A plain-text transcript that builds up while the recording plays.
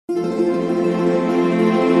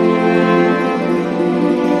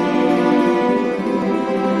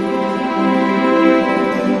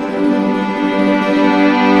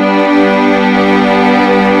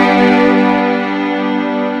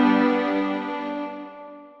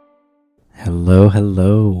Hello,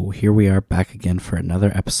 hello. Here we are back again for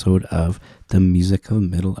another episode of the Music of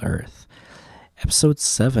Middle-earth. Episode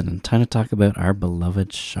 7, time to talk about our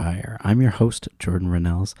beloved Shire. I'm your host, Jordan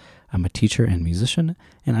Rennells. I'm a teacher and musician,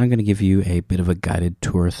 and I'm going to give you a bit of a guided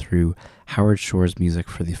tour through Howard Shore's music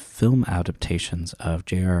for the film adaptations of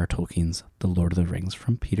J.R.R. Tolkien's The Lord of the Rings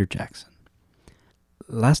from Peter Jackson.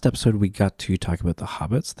 Last episode, we got to talk about the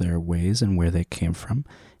hobbits, their ways, and where they came from.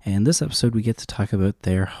 And this episode, we get to talk about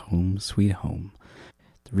their home, sweet home.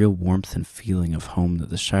 The real warmth and feeling of home that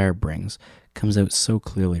the Shire brings comes out so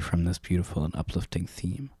clearly from this beautiful and uplifting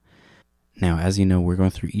theme. Now, as you know, we're going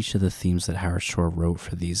through each of the themes that Howard Shore wrote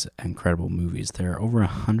for these incredible movies. There are over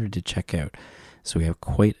 100 to check out, so we have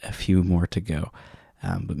quite a few more to go.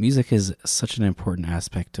 But music is such an important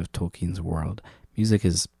aspect of Tolkien's world. Music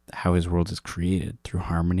is how his world is created through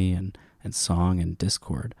harmony and song and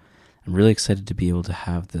discord. I'm really excited to be able to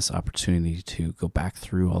have this opportunity to go back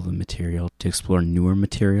through all the material, to explore newer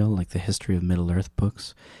material like the History of Middle-earth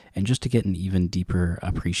books, and just to get an even deeper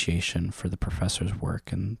appreciation for the professor's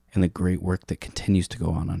work and the great work that continues to go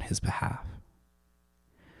on his behalf.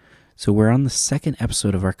 So we're on the second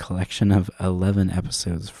episode of our collection of 11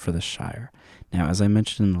 episodes for the Shire. Now, as I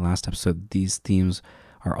mentioned in the last episode, these themes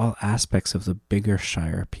are all aspects of the bigger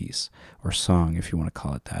Shire piece, or song if you want to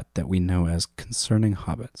call it that we know as Concerning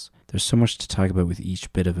Hobbits. There's so much to talk about with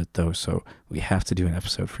each bit of it though, so we have to do an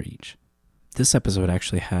episode for each. This episode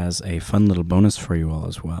actually has a fun little bonus for you all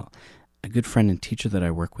as well. A good friend and teacher that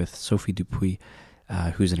I work with, Sophie Dupuis,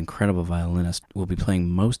 who's an incredible violinist, will be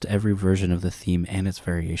playing most every version of the theme and its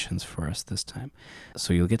variations for us this time.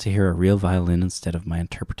 So you'll get to hear a real violin instead of my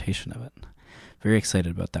interpretation of it. Very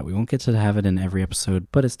excited about that. We won't get to have it in every episode,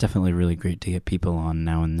 but it's definitely really great to get people on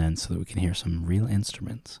now and then so that we can hear some real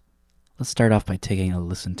instruments. Let's start off by taking a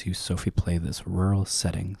listen to Sophie play this rural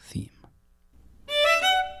setting theme.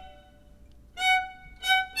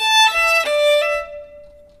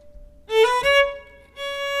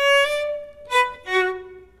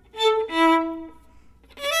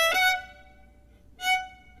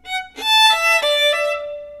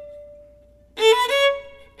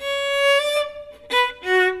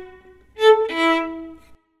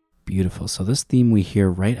 Beautiful. So this theme we hear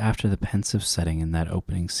right after the pensive setting in that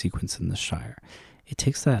opening sequence in the Shire. It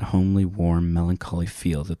takes that homely, warm, melancholy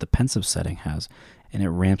feel that the pensive setting has, and it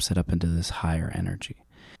ramps it up into this higher energy.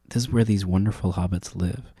 This is where these wonderful hobbits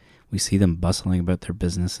live. We see them bustling about their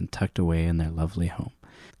business and tucked away in their lovely home.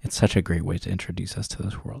 It's such a great way to introduce us to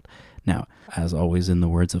this world. Now, as always in the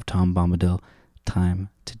words of Tom Bombadil, time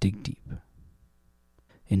to dig deep.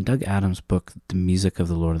 In Doug Adams' book, The Music of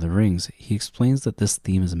the Lord of the Rings, he explains that this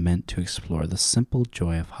theme is meant to explore the simple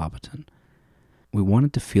joy of Hobbiton. We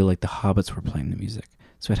wanted to feel like the hobbits were playing the music,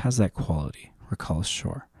 so it has that quality, recalls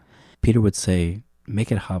Shore. Peter would say, make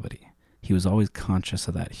it hobbity. He was always conscious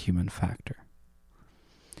of that human factor.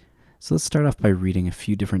 So let's start off by reading a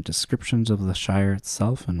few different descriptions of the Shire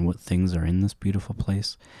itself and what things are in this beautiful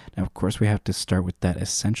place. Now, of course, we have to start with that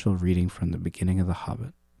essential reading from the beginning of The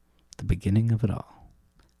Hobbit, the beginning of it all.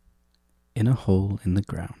 In a hole in the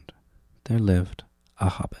ground, there lived a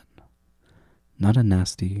hobbit. Not a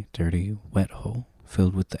nasty, dirty, wet hole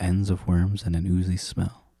filled with the ends of worms and an oozy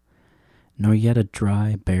smell, nor yet a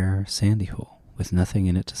dry, bare, sandy hole with nothing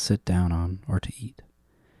in it to sit down on or to eat.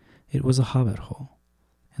 It was a hobbit hole,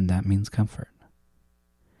 and that means comfort.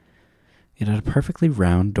 It had a perfectly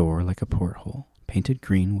round door like a porthole, painted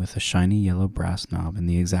green with a shiny yellow brass knob in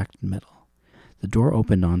the exact middle. The door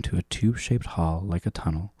opened onto a tube-shaped hall like a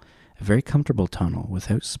tunnel, a very comfortable tunnel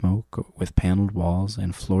without smoke, with paneled walls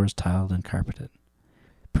and floors tiled and carpeted,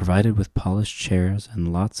 provided with polished chairs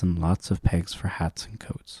and lots of pegs for hats and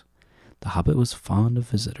coats. The hobbit was fond of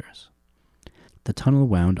visitors. The tunnel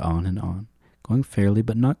wound on and on, going fairly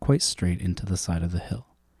but not quite straight into the side of the hill.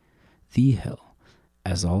 The hill,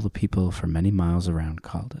 as all the people for many miles around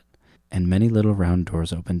called it, and many little round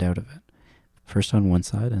doors opened out of it, first on one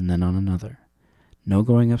side and then on another. No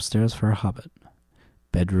going upstairs for a hobbit.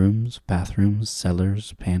 Bedrooms, bathrooms,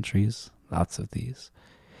 cellars, pantries, lots of these.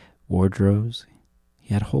 Wardrobes.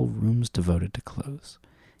 He had whole rooms devoted to clothes.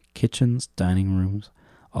 Kitchens, dining rooms,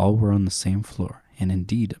 all were on the same floor, and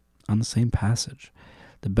indeed on the same passage.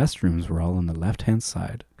 The best rooms were all on the left-hand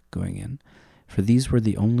side, going in, for these were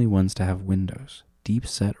the only ones to have windows,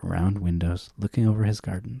 deep-set round windows looking over his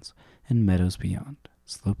gardens, and meadows beyond,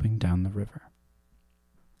 sloping down the river.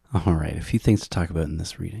 All right, a few things to talk about in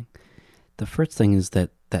this reading. The first thing is that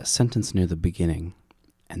sentence near the beginning,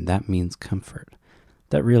 and that means comfort.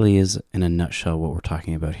 That really is, in a nutshell, what we're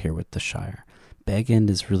talking about here with the Shire. Bag End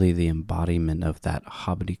is really the embodiment of that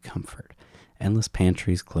hobbity comfort. Endless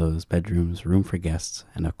pantries, clothes, bedrooms, room for guests,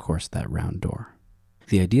 and of course that round door.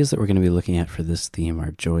 The ideas that we're going to be looking at for this theme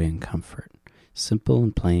are joy and comfort, simple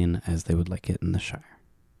and plain as they would like it in the Shire.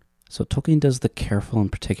 So Tolkien does the careful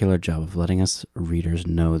and particular job of letting us readers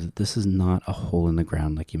know that this is not a hole in the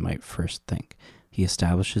ground like you might first think. He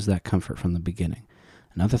establishes that comfort from the beginning.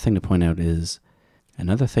 Another thing to point out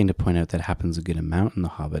that happens a good amount in The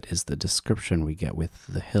Hobbit is the description we get with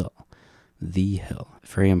the hill. The hill.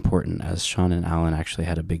 Very important, as Sean and Alan actually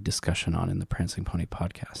had a big discussion on in the Prancing Pony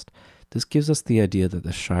podcast. This gives us the idea that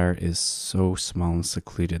the Shire is so small and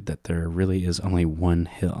secluded that there really is only one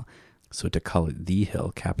hill. So to call it the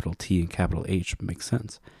hill, capital T and capital H, makes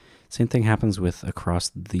sense. Same thing happens with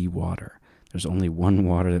across the water. There's only one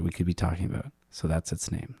water that we could be talking about, so that's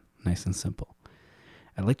its name. Nice and simple.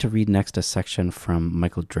 I'd like to read next a section from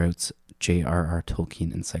Michael Drout's J.R.R.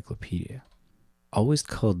 Tolkien Encyclopedia. Always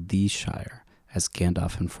called the Shire, as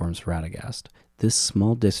Gandalf informs Radagast, this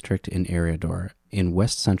small district in Eriador, in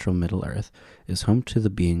west-central Middle-earth, is home to the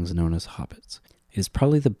beings known as hobbits. It is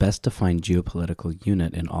probably the best defined geopolitical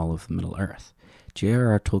unit in all of Middle-earth,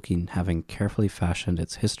 J.R.R. Tolkien having carefully fashioned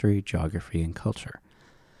its history, geography, and culture.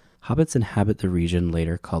 Hobbits inhabit the region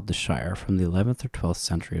later called the Shire from the 11th or 12th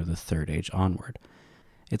century of the Third Age onward.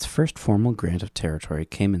 Its first formal grant of territory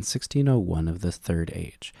came in 1601 of the Third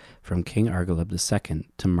Age, from King Argaleb II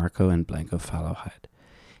to Marco and Blanco Fallowhide.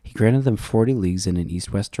 He granted them 40 leagues in an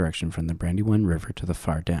east-west direction from the Brandywine River to the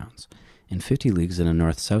Far Downs, and 50 leagues in a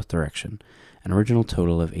north-south direction, an original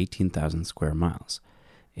total of 18,000 square miles.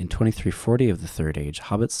 In 2340 of the Third Age,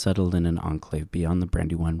 hobbits settled in an enclave beyond the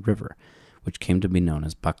Brandywine River, which came to be known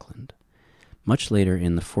as Buckland. Much later,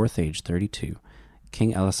 in the Fourth Age, 32,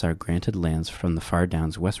 King Elisar granted lands from the Far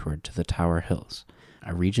Downs westward to the Tower Hills,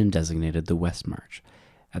 a region designated the West March.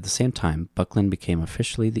 At the same time, Buckland became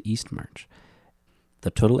officially the East March. The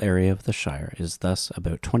total area of the Shire is thus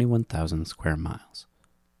about 21,000 square miles.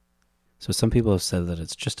 So some people have said that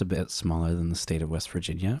it's just a bit smaller than the state of West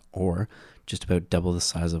Virginia, or just about double the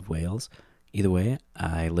size of Wales. Either way,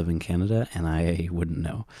 I live in Canada and I wouldn't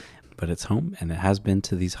know. But it's home, and it has been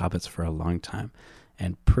to these hobbits for a long time,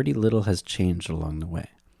 and pretty little has changed along the way.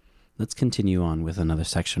 Let's continue on with another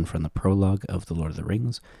section from the prologue of The Lord of the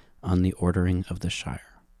Rings on the ordering of the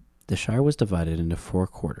Shire. The Shire was divided into 4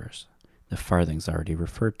 quarters, the farthings already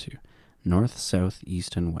referred to, north, south,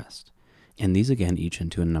 east, and west, and these again each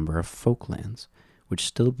into a number of folklands, which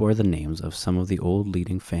still bore the names of some of the old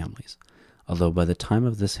leading families, although by the time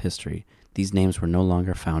of this history, these names were no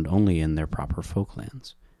longer found only in their proper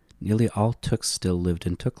folklands. Nearly all Tooks still lived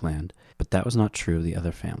in Tookland, but that was not true of the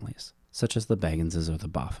other families, such as the Bagginses or the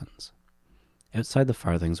Boffins. Outside the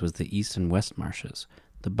farthings was the east and west marshes,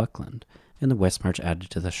 the Buckland, and the West March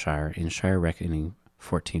added to the Shire in Shire Reckoning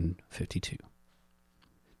 1452.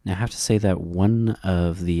 Now I have to say that one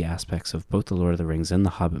of the aspects of both The Lord of the Rings and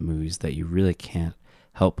the Hobbit movies that you really can't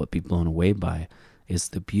help but be blown away by is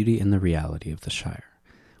the beauty and the reality of the Shire.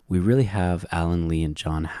 We really have Alan Lee and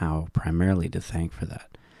John Howe primarily to thank for that.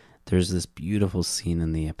 There's this beautiful scene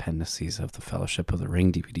in the appendices of the Fellowship of the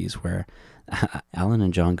Ring DVDs where Alan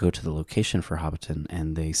and John go to the location for Hobbiton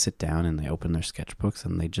and they sit down and they open their sketchbooks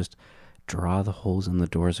and they just draw the holes in the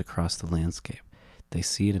doors across the landscape. They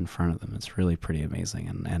see it in front of them. It's really pretty amazing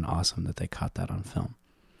and awesome that they caught that on film.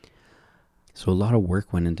 So a lot of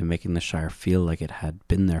work went into making the Shire feel like it had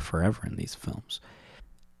been there forever in these films.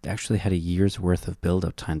 They actually had a year's worth of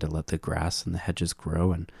build-up time to let the grass and the hedges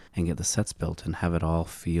grow and get the sets built and have it all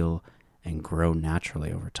feel and grow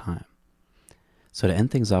naturally over time. So to end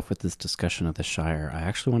things off with this discussion of the Shire, I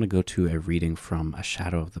actually want to go to a reading from A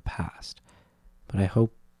Shadow of the Past, but I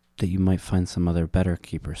hope that you might find some other better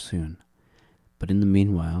keeper soon. But in the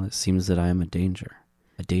meanwhile, it seems that I am a danger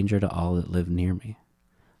to all that live near me.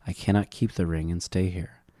 I cannot keep the ring and stay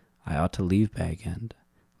here. I ought to leave Bag End,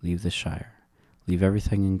 leave the Shire. Leave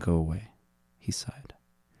everything and go away, he sighed.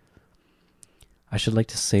 I should like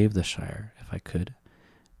to save the Shire, if I could,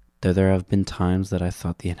 though there have been times that I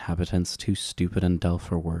thought the inhabitants too stupid and dull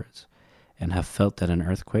for words, and have felt that an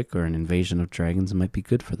earthquake or an invasion of dragons might be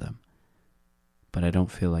good for them. But I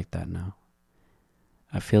don't feel like that now.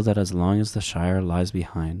 I feel that as long as the Shire lies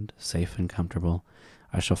behind, safe and comfortable,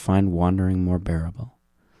 I shall find wandering more bearable.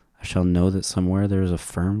 I shall know that somewhere there is a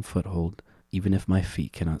firm foothold, even if my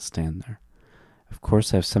feet cannot stand there. Of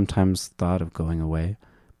course, I have sometimes thought of going away,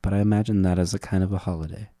 but I imagine that as a kind of a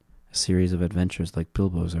holiday, a series of adventures like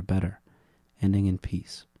Bilbo's are better, ending in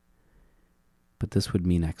peace. But this would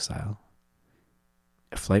mean exile,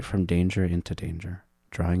 a flight from danger into danger,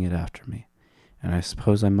 drawing it after me, and I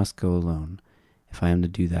suppose I must go alone, if I am to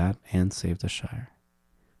do that and save the Shire.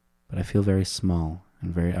 But I feel very small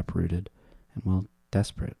and very uprooted, and, well,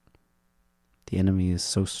 desperate. The enemy is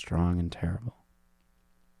so strong and terrible.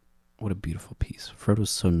 What a beautiful piece. Frodo's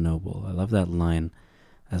so noble. I love that line.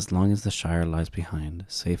 As long as the Shire lies behind,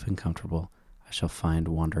 safe and comfortable, I shall find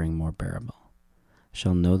wandering more bearable. I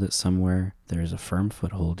shall know that somewhere there is a firm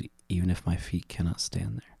foothold, even if my feet cannot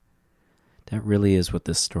stand there. That really is what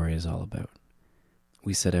this story is all about.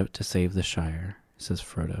 We set out to save the Shire, says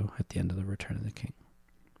Frodo at the end of The Return of the King.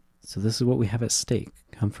 So this is what we have at stake,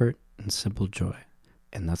 comfort and simple joy.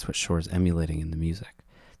 And that's what Shore's emulating in the music.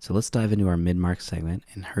 So let's dive into our mid-mark segment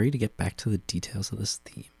and hurry to get back to the details of this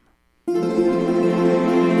theme.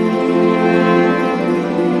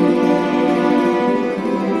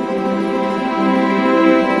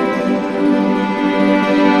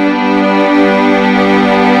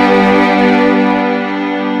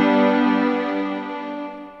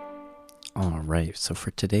 Alright, so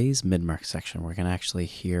for today's mid-mark section, we're going to actually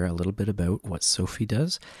hear a little bit about what Sophie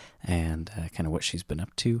does and kind of what she's been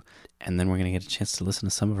up to, and then we're going to get a chance to listen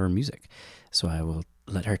to some of her music. So I will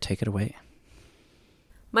let her take it away.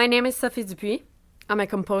 My name is Sophie Dupuis. I'm a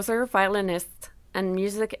composer, violinist, and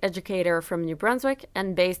music educator from New Brunswick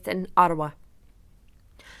and based in Ottawa.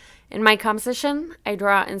 In my composition, I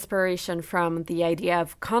draw inspiration from the idea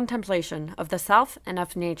of contemplation of the self and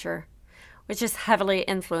of nature, which is heavily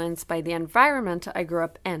influenced by the environment I grew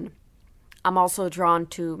up in. I'm also drawn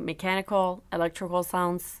to mechanical, electrical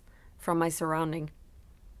sounds from my surrounding.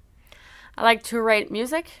 I like to write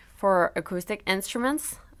music for acoustic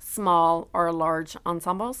instruments, small or large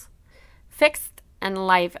ensembles, fixed and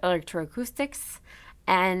live electroacoustics,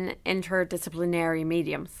 and interdisciplinary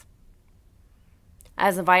mediums.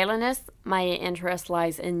 As a violinist, my interest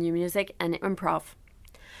lies in new music and improv.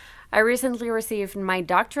 I recently received my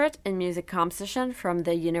doctorate in music composition from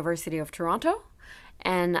the University of Toronto,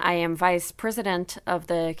 and I am vice president of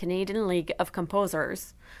the Canadian League of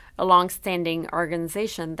Composers, a long-standing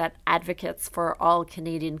organization that advocates for all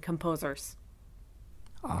Canadian composers.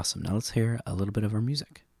 Awesome. Now let's hear a little bit of her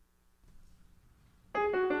music.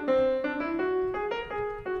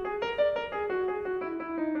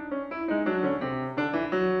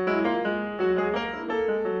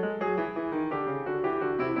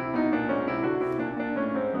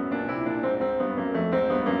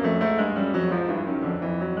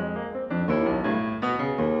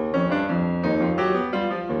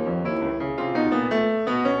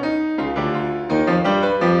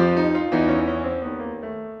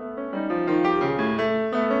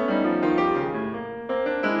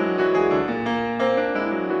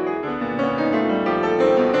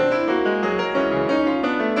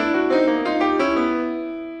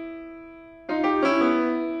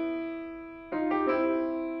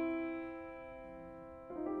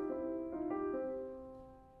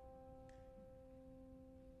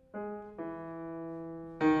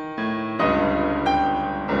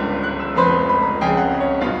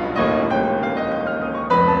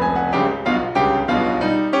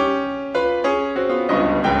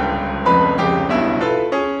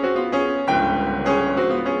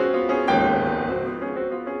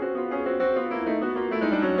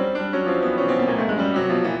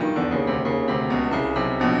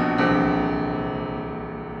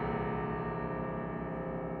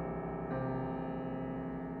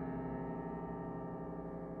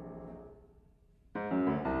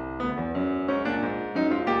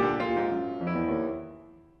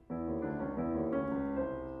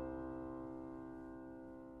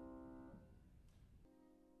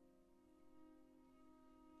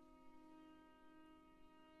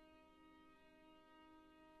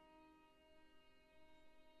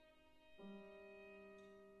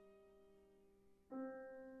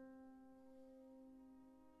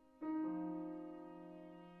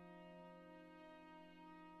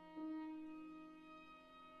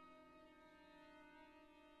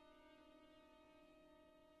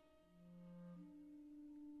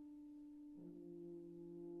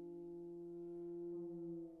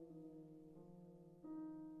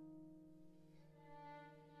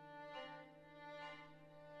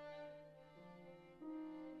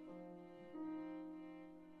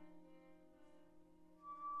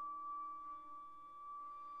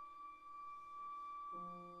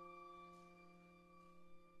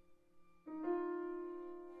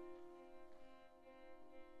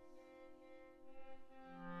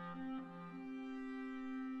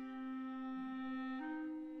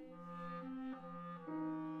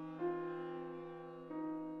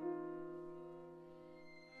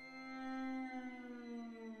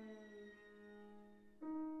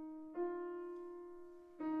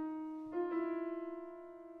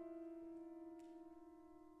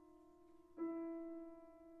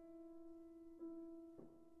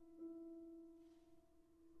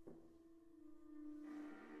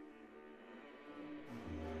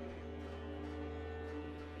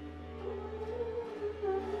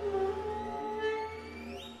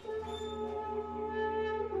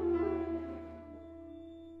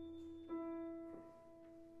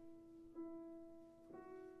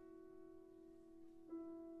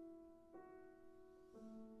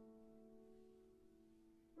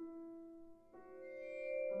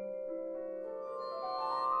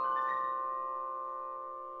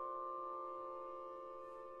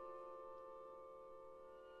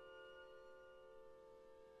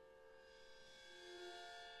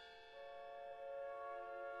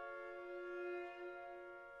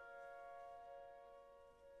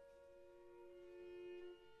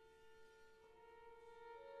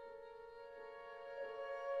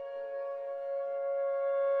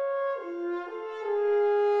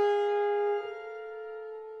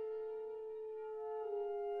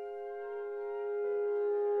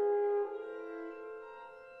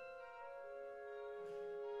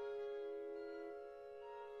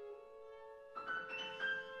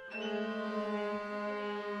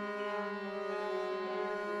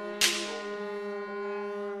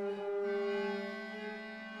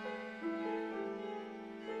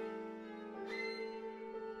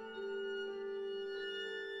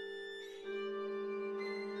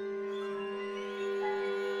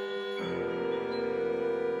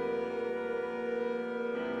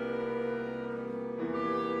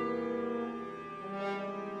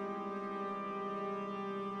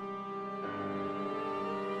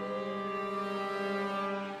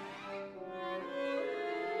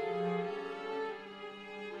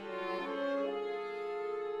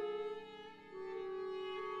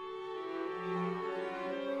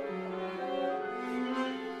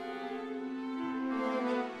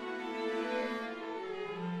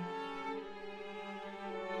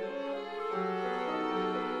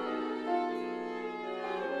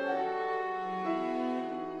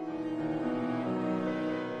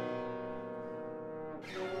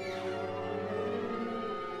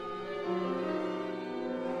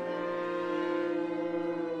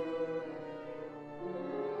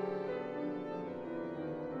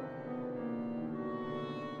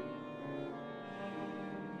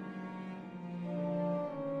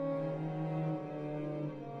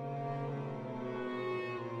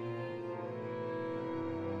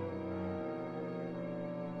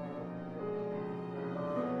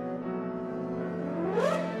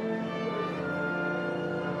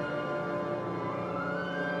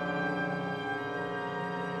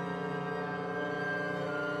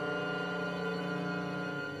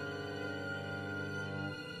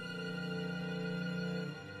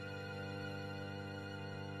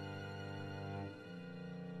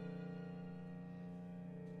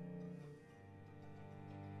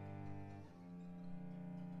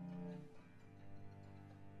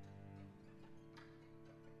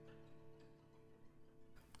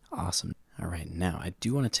 Awesome. All right, now I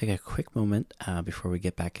do want to take a quick moment before we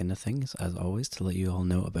get back into things, as always, to let you all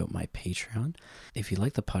know about my Patreon. If you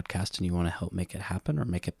like the podcast and you want to help make it happen or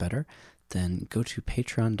make it better, then go to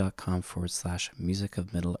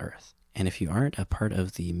patreon.com/musicofmiddleearth. And if you aren't a part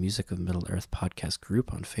of the Music of Middle-earth podcast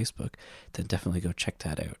group on Facebook, then definitely go check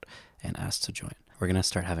that out and ask to join. We're going to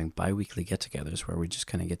start having bi-weekly get-togethers where we just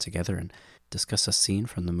kind of get together and discuss a scene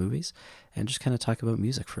from the movies and just kind of talk about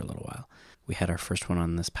music for a little while. We had our first one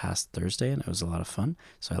on this past Thursday and it was a lot of fun,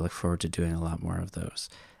 so I look forward to doing a lot more of those.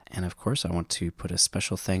 And of course, I want to put a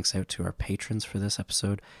special thanks out to our patrons for this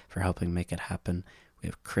episode for helping make it happen. We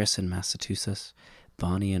have Chris in Massachusetts,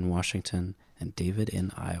 Bonnie in Washington, and David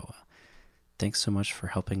in Iowa. Thanks so much for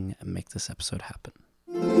helping make this episode happen.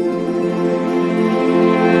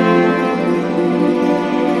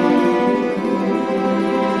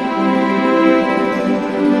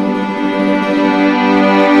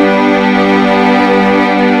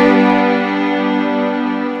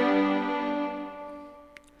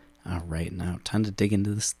 All right, now time to dig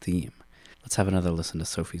into this theme. Let's have another listen to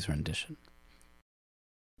Sophie's rendition.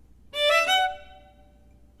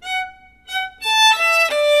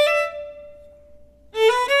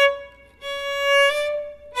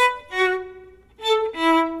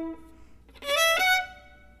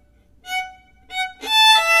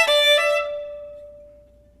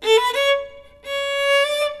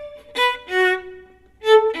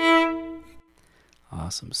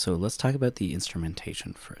 Awesome. So let's talk about the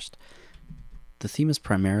instrumentation first. The theme is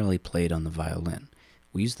primarily played on the violin.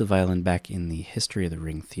 We used the violin back in the History of the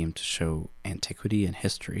Ring theme to show antiquity and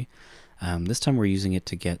history. This time we're using it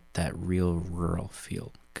to get that real rural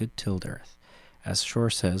feel, good tilled earth. As Shire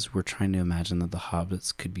says, we're trying to imagine that the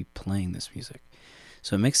hobbits could be playing this music.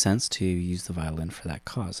 So it makes sense to use the violin for that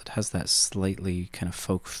cause. It has that slightly kind of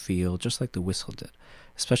folk feel, just like the whistle did,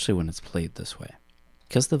 especially when it's played this way.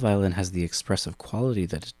 Because the violin has the expressive quality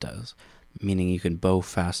that it does, meaning you can bow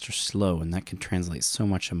fast or slow, and that can translate so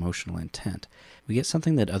much emotional intent, we get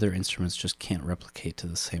something that other instruments just can't replicate to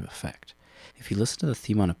the same effect. If you listen to the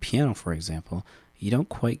theme on a piano, for example, you don't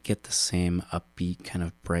quite get the same upbeat, kind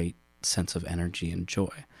of bright sense of energy and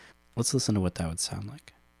joy. Let's listen to what that would sound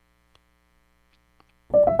like.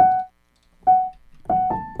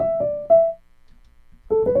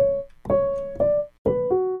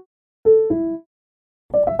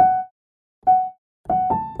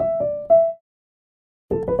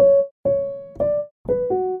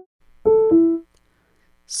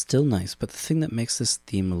 Still nice, but the thing that makes this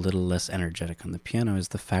theme a little less energetic on the piano is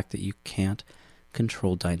the fact that you can't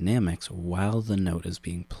control dynamics while the note is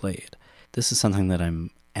being played. This is something that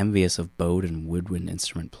I'm envious of bowed and woodwind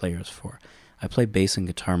instrument players for. I play bass and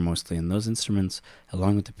guitar mostly, and those instruments,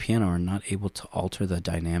 along with the piano, are not able to alter the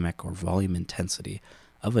dynamic or volume intensity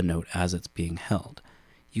of a note as it's being held.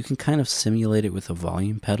 You can kind of simulate it with a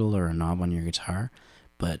volume pedal or a knob on your guitar,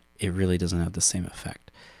 but it really doesn't have the same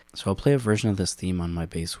effect. So I'll play a version of this theme on my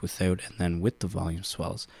bass without and then with the volume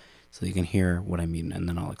swells so that you can hear what I mean, and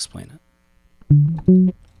then I'll explain it.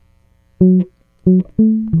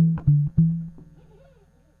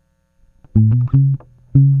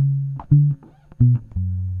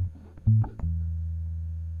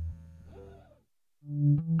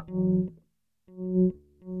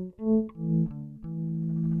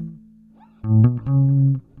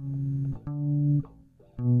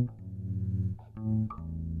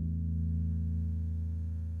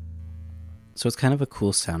 So it's kind of a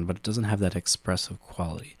cool sound, but it doesn't have that expressive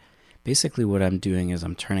quality. Basically what I'm doing is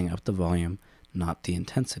I'm turning up the volume, not the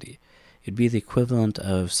intensity. It'd be the equivalent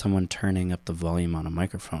of someone turning up the volume on a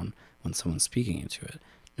microphone when someone's speaking into it.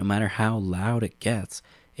 No matter how loud it gets,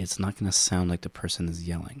 it's not going to sound like the person is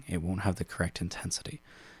yelling. It won't have the correct intensity.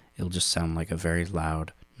 It'll just sound like a very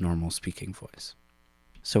loud, normal speaking voice.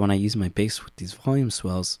 So when I use my bass with these volume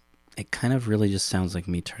swells, it kind of really just sounds like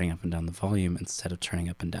me turning up and down the volume instead of turning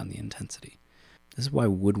up and down the intensity. This is why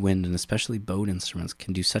woodwind and especially bowed instruments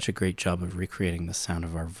can do such a great job of recreating the sound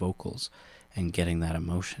of our vocals and getting that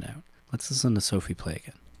emotion out. Let's listen to Sophie play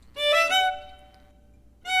again.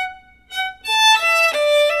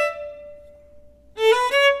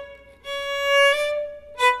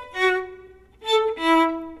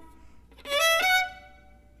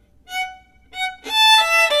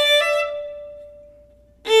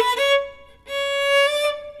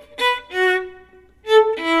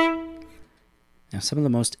 Some of the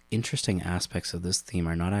most interesting aspects of this theme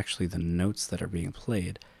are not actually the notes that are being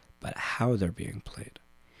played, but how they're being played.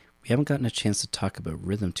 We haven't gotten a chance to talk about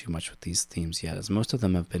rhythm too much with these themes yet, as most of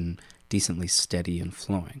them have been decently steady and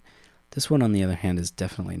flowing. This one, on the other hand, is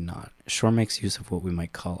definitely not. Shire makes use of what we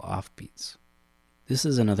might call offbeats. This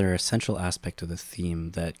is another essential aspect of the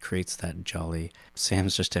theme that creates that jolly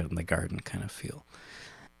Sam's just out in the garden kind of feel.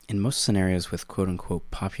 In most scenarios with quote-unquote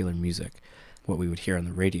popular music, what we would hear on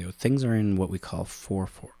the radio, things are in what we call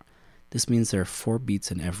 4/4. This means there are 4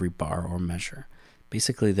 beats in every bar or measure.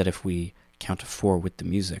 Basically that if we count to 4 with the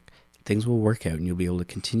music, things will work out and you'll be able to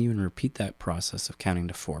continue and repeat that process of counting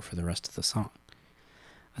to 4 for the rest of the song.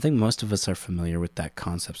 I think most of us are familiar with that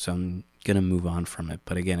concept, so I'm going to move on from it.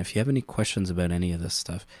 But again, if you have any questions about any of this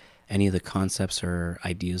stuff, any of the concepts or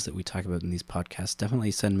ideas that we talk about in these podcasts,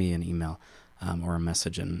 definitely send me an email or a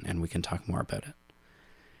message and we can talk more about it.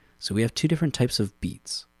 So we have 2 different types of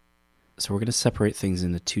beats. So we're going to separate things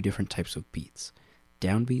into 2 different types of beats,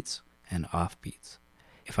 downbeats and offbeats.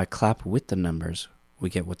 If I clap with the numbers, we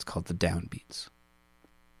get what's called the downbeats.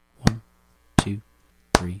 1, 2,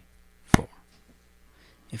 3, 4.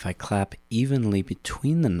 If I clap evenly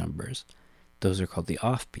between the numbers, those are called the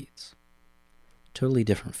offbeats. Totally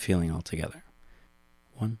different feeling altogether.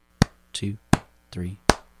 1, 2, 3,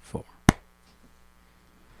 4.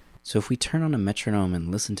 So if we turn on a metronome and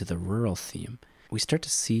listen to the rural theme, we start to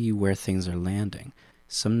see where things are landing.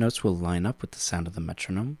 Some notes will line up with the sound of the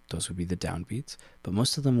metronome, those would be the downbeats, but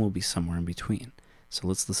most of them will be somewhere in between. So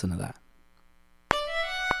let's listen to that.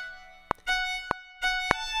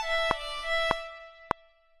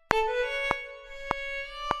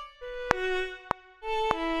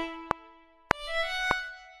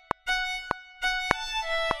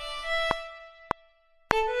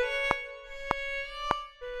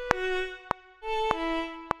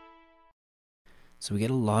 So we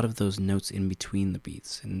get a lot of those notes in between the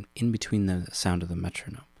beats and in between the sound of the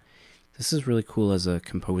metronome. This is really cool as a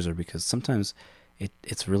composer because sometimes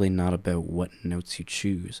it's really not about what notes you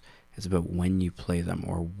choose. It's about when you play them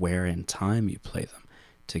or where in time you play them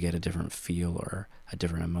to get a different feel or a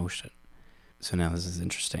different emotion. So now this is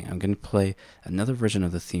interesting. I'm going to play another version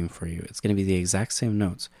of the theme for you. It's going to be the exact same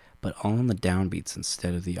notes, but all on the downbeats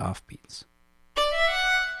instead of the offbeats.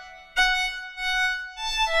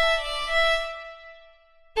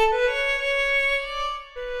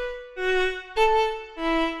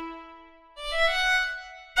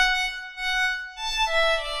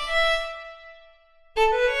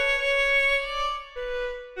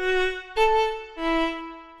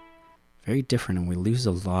 Very different, and we lose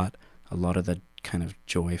a lot of the kind of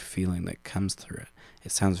joy feeling that comes through it.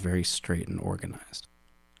 It sounds very straight and organized.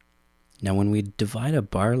 Now when we divide a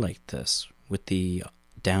bar like this with the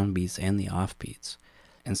downbeats and the offbeats,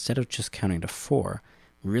 instead of just counting to 4,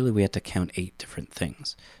 really we have to count 8 different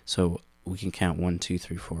things. So we can count 1, 2,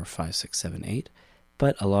 3, 4, 5, 6, 7, 8,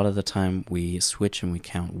 but a lot of the time we switch and we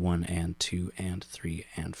count 1 and 2 and 3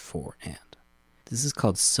 and 4 and. This is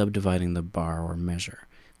called subdividing the bar or measure.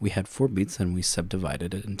 We had 4 beats and we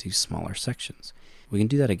subdivided it into smaller sections. We can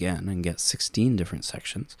do that again and get 16 different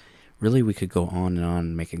sections. Really we could go on and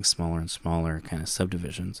on making smaller and smaller kind of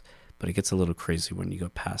subdivisions, but it gets a little crazy when you go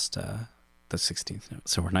past the 16th note.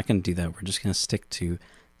 So we're not going to do that. We're just going to stick to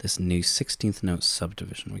this new 16th note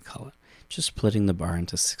subdivision, we call it. Just splitting the bar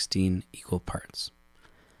into 16 equal parts.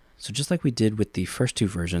 So just like we did with the first 2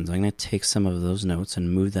 versions, I'm going to take some of those notes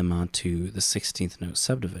and move them onto the 16th note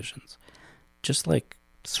subdivisions. Just like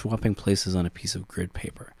swapping places on a piece of grid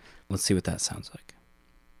paper. Let's see what that sounds like.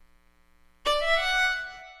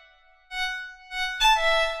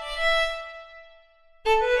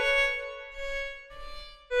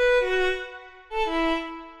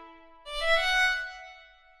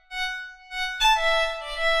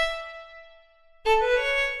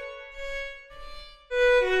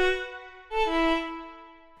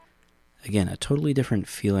 Again, a totally different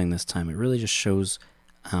feeling this time. It really just shows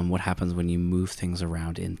what happens when you move things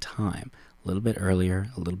around in time. A little bit earlier,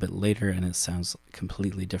 a little bit later, and it sounds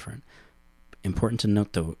completely different. Important to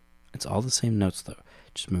note though, it's all the same notes though,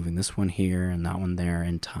 just moving this one here and that one there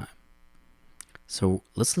in time. So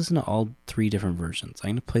let's listen to all 3 different versions.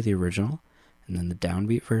 I'm going to play the original, and then the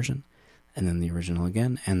downbeat version, and then the original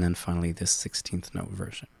again, and then finally this 16th note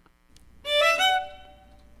version.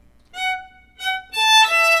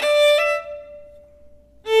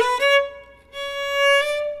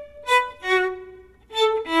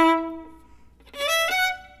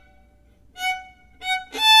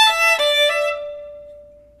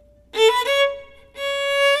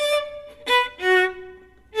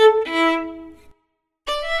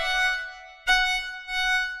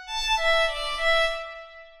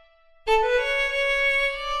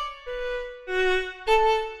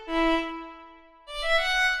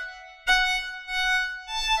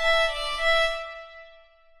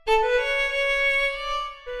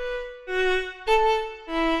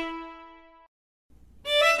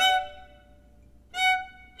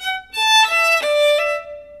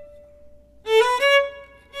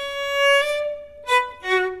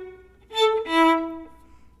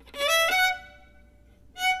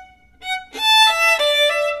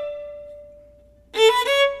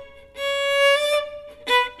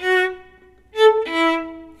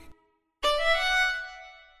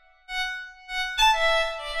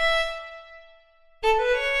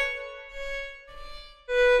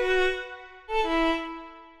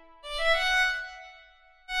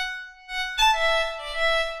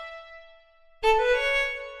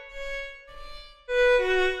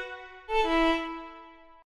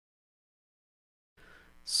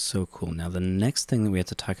 so cool. Now, the next thing that we have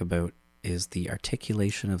to talk about is the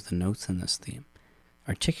articulation of the notes in this theme.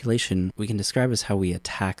 Articulation, we can describe as how we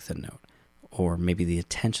attack the note, or maybe the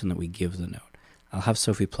attention that we give the note. I'll have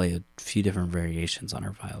Sophie play a few different variations on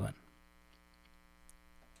her violin.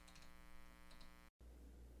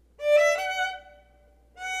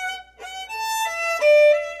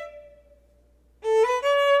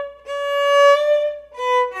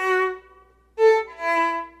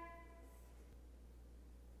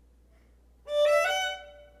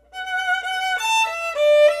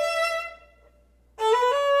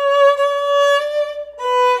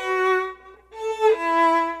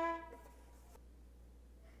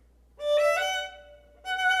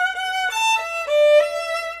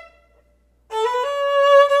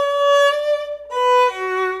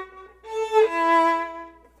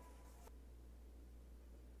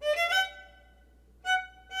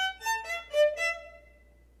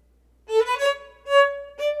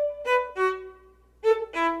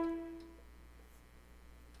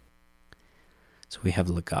 So we have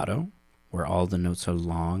legato, where all the notes are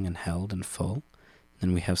long and held and full.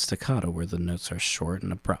 Then we have staccato, where the notes are short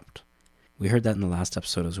and abrupt. We heard that in the last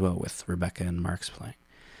episode as well with Rebecca and Mark's playing.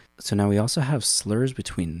 So now we also have slurs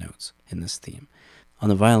between notes in this theme. On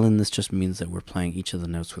the violin, this just means that we're playing each of the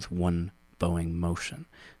notes with one bowing motion.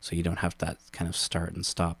 So you don't have that kind of start and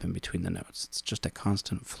stop in between the notes. It's just a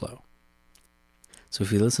constant flow. So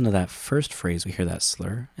if you listen to that first phrase, we hear that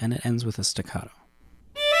slur, and it ends with a staccato.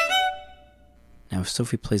 Now, if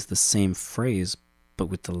Sophie plays the same phrase, but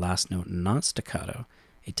with the last note not staccato,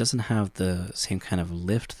 it doesn't have the same kind of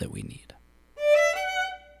lift that we need.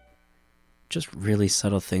 Just really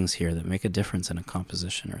subtle things here that make a difference in a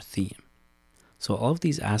composition or theme. So all of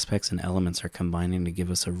these aspects and elements are combining to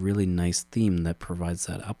give us a really nice theme that provides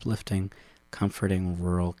that uplifting, comforting,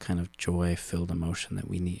 rural kind of joy-filled emotion that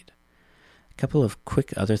we need. A couple of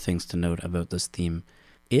quick other things to note about this theme.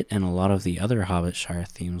 It and a lot of the other Hobbit Shire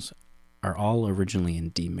themes are all originally in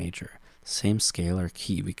D major, same scale or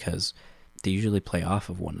key, because they usually play off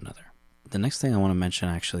of one another. The next thing I want to mention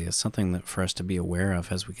actually is something that for us to be aware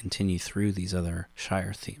of as we continue through these other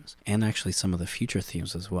Shire themes, and actually some of the future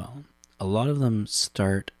themes as well. A lot of them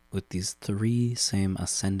start with these 3 same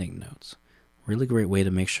ascending notes. Really great way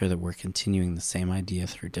to make sure that we're continuing the same idea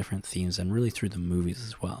through different themes and really through the movies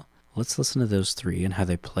as well. Let's listen to those 3 and how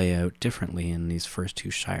they play out differently in these first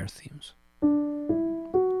 2 Shire themes.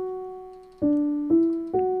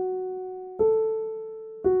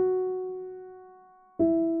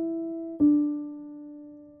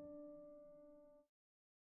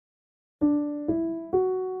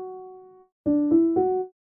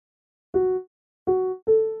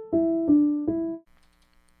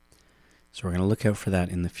 So we're going to look out for that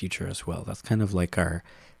in the future as well. That's kind of like our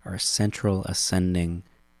central ascending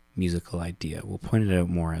musical idea. We'll point it out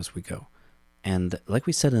more as we go. And like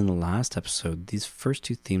we said in the last episode, these first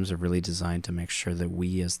 2 themes are really designed to make sure that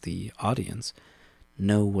we as the audience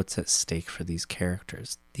know what's at stake for these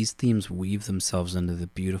characters. These themes weave themselves into the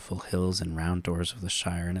beautiful hills and round doors of the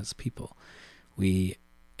Shire and its people. We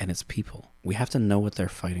have to know what they're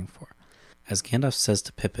fighting for. As Gandalf says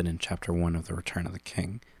to Pippin in Chapter 1 of The Return of the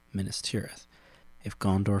King, Minas Tirith, if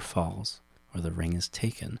Gondor falls, or the ring is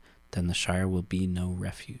taken, then the Shire will be no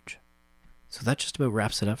refuge. So that just about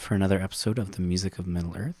wraps it up for another episode of the Music of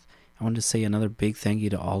Middle-earth. I wanted to say another big thank you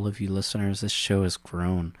to all of you listeners. This show has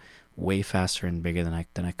grown way faster and bigger than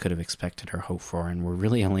I could have expected or hoped for, and we're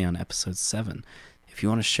really only on episode 7. If you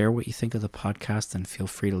want to share what you think of the podcast, then feel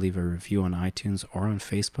free to leave a review on iTunes or on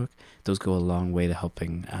Facebook. Those go a long way to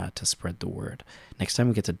helping to spread the word. Next time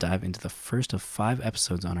we get to dive into the first of 5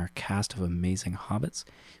 episodes on our cast of amazing hobbits.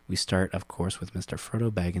 We start, of course, with Mr. Frodo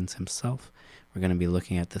Baggins himself. We're going to be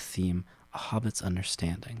looking at the theme, A Hobbit's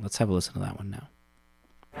Understanding. Let's have a listen to that one now.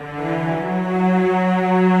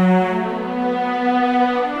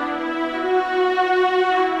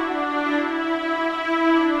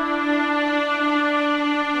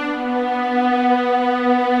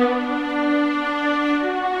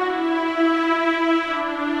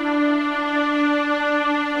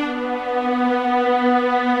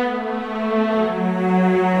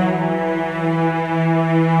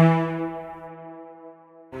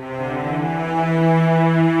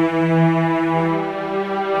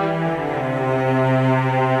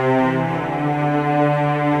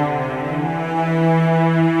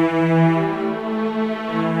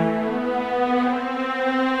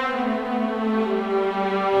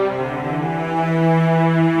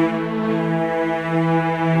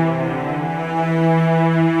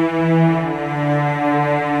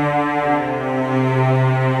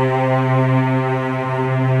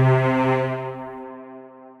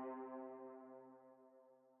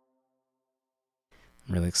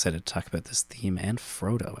 excited to talk about this theme and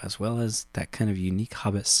Frodo, as well as that kind of unique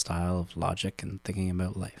hobbit style of logic and thinking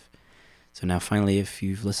about life. So now finally, if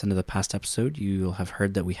you've listened to the past episode, you'll have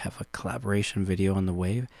heard that we have a collaboration video on the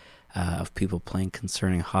way of people playing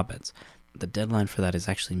concerning hobbits. The deadline for that is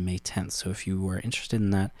actually May 10th, so if you are interested in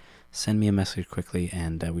that, send me a message quickly,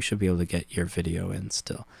 and we should be able to get your video in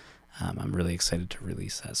still. I'm really excited to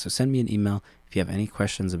release that. So send me an email if you have any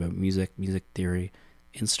questions about music, music theory,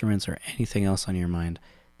 instruments, or anything else on your mind.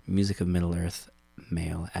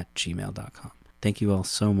 MusicofMiddleEarthMail@gmail.com. Thank you all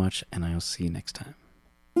so much, and I'll see you next time.